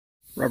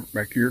Robert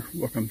back here.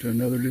 Welcome to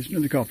another edition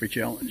of the Coffee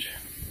Challenge.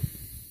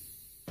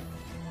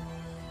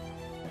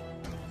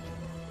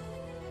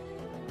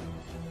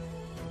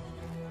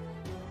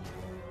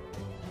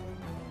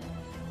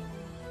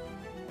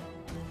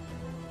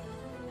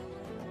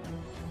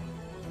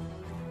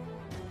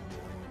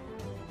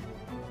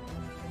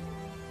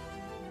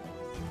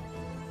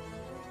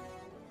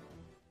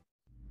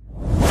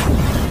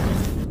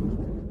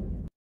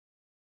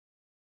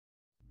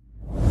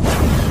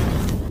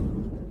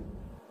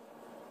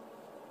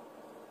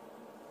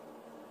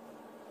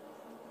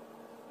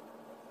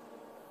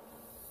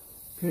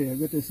 Okay,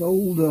 I've got this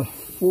old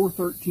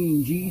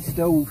 413G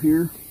stove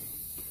here.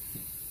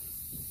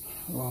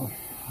 I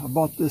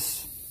bought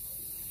this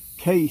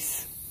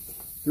case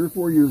 3 or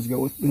 4 years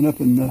ago. It's been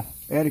up in the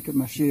attic of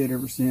my shed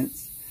ever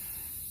since.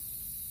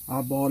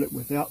 I bought it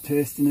without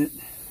testing it.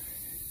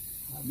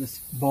 I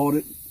just bought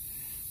it.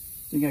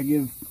 I think I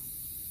give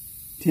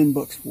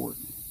 $10 for it.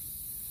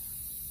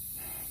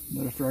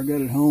 But after I got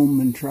it home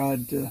and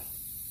tried to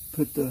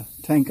put the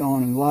tank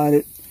on and light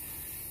it,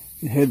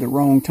 it had the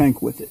wrong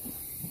tank with it.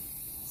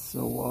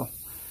 So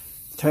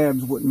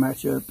tabs wouldn't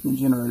match up and the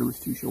generator was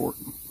too short.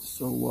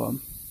 So a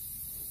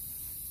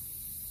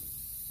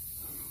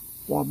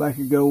while back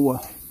ago,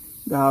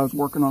 guy I was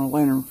working on a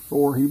lantern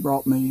for, he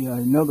brought me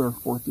another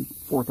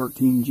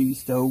 413G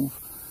stove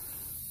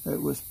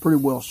that was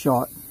pretty well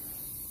shot.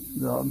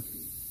 The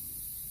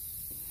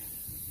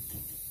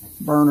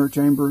burner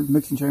chamber,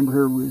 mixing chamber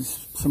here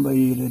was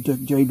somebody that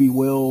took JB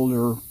Weld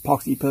or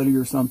epoxy putty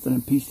or something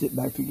and pieced it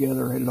back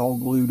together, had it all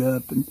glued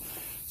up and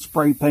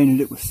spray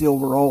painted it with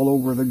silver all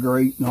over the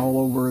grate and all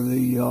over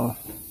the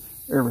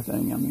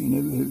everything. I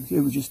mean, it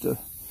was just a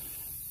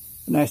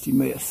nasty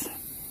mess.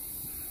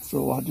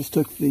 So I just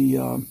took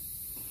the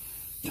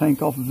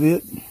tank off of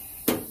it,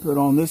 put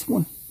on this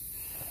one.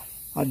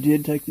 I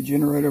did take the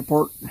generator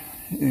apart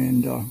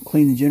and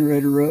clean the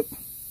generator up.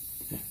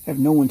 I have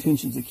no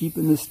intentions of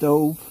keeping this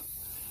stove,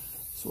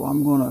 so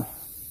I'm going to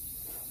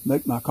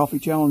make my coffee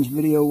challenge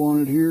video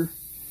on it here.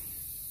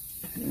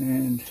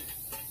 And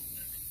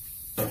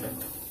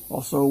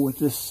also with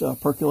this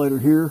percolator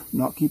here,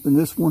 not keeping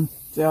this one,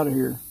 it's out of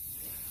here.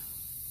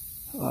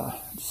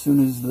 As soon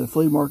as the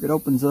flea market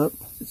opens up,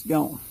 it's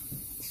gone.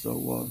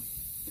 So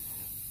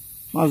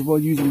might as well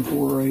use them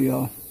for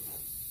a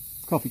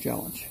coffee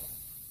challenge.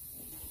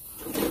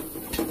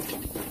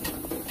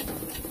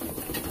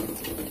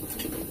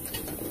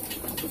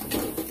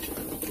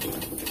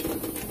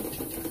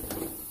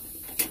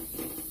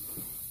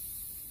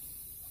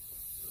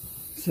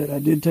 Said I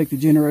did take the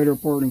generator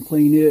apart and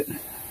clean it,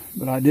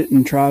 but I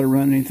didn't try to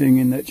run anything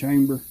in that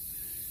chamber.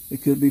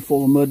 It could be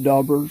full of mud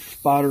daubers,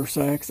 spider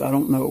sacks, I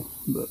don't know,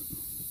 but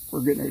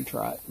we're getting ready to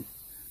try it.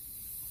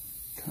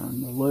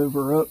 Turn the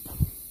lever up,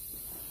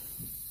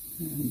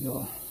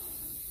 and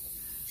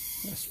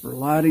that's for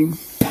lighting.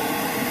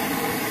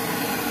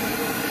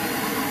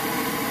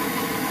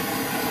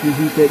 You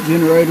heat that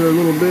generator a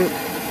little bit,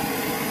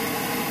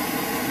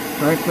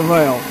 crack the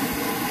valve.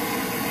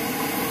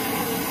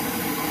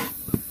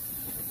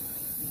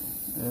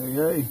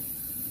 Hey.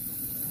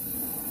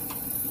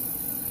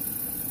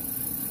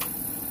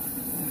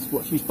 That's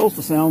what she's supposed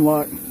to sound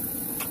like.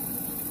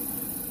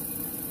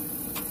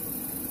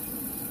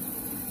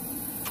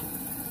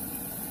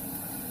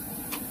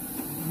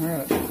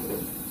 Alright.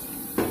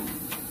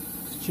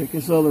 Let's check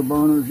this other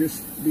burner,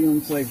 just to be on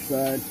the safe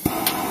side.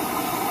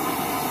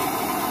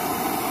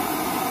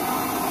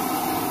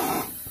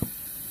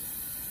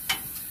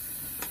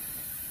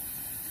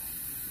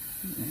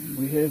 And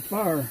we have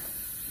fire.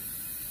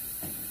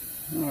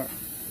 Alright,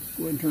 let's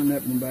go ahead and turn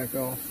that one back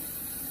off.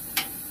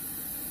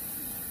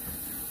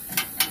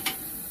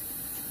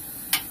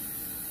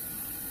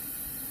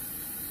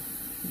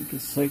 I think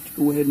it's safe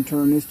to go ahead and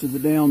turn this to the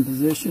down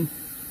position.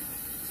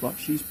 Looks like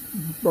she's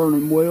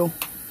burning well.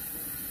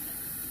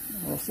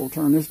 I'll also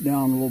turn this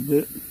down a little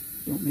bit.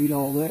 Don't need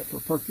all that for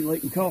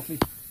percolating coffee.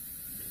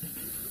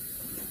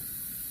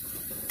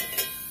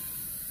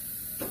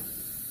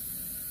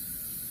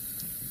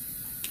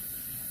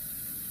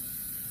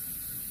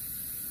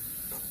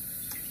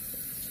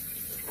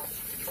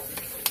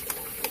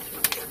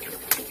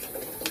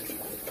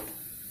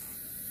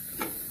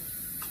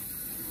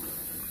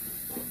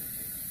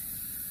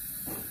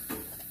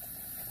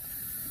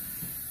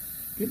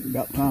 Getting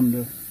about time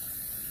to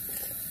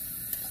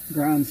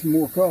grind some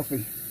more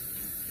coffee.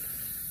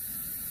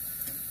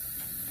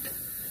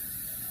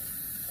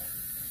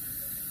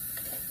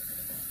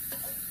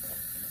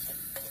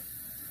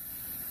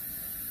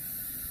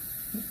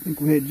 I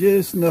think we had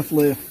just enough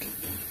left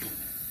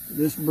for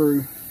this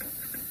brew.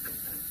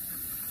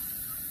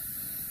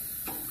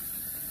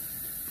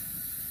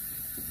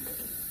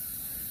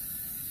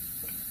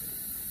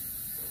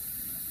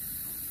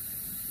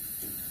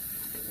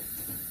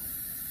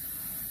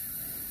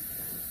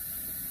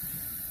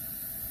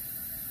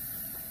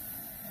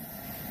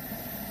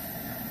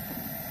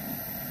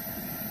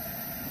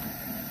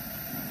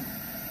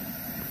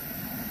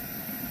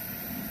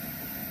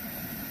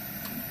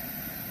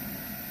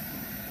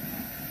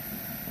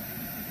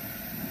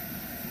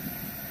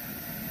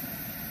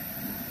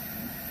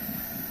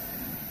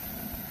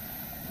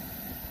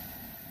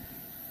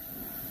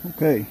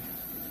 Okay,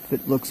 if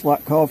it looks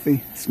like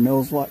coffee,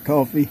 smells like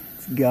coffee,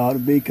 it's gotta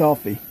be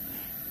coffee.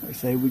 I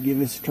say we give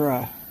this a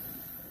try.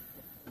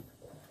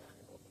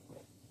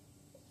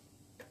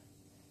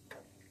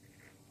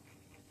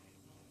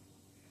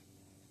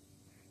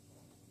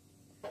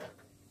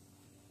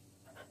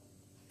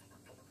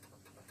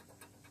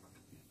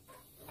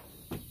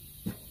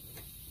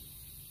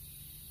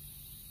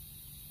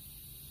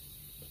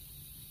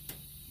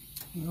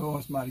 Oh,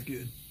 it's mighty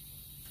good.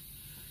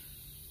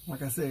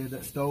 Like I said,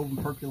 that stove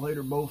and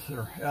percolator both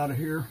are out of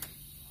here.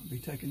 I'll be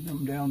taking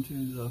them down to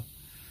the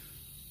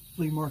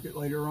flea market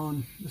later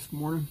on this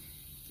morning.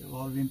 Got a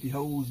lot of empty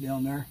holes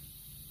down there.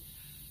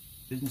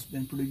 Business has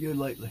been pretty good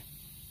lately.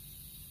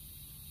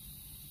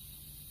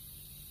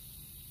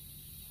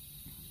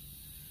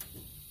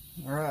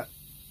 All right,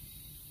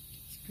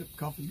 this cup of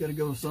coffee's got to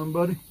go to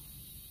somebody.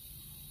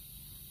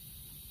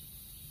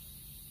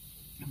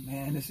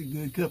 Man, this is a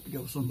good cup to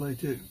go to somebody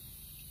too.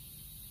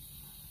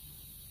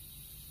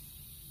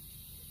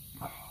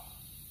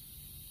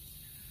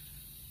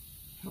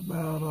 How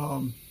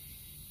about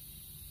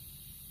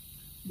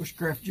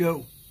Bushcraft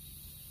Joe?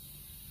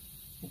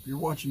 Hope you're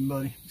watching,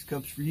 buddy. This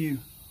cup's for you.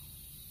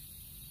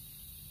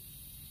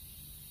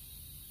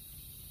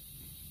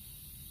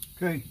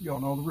 Okay,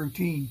 y'all know the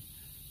routine.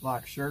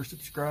 Like, share,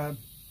 subscribe.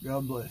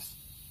 God bless.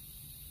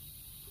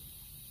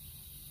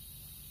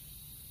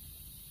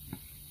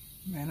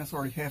 Man, that's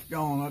already half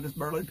gone. I just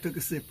barely took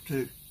a sip or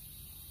two.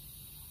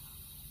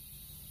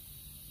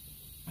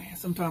 Man,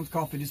 sometimes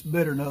coffee is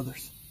better than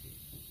others.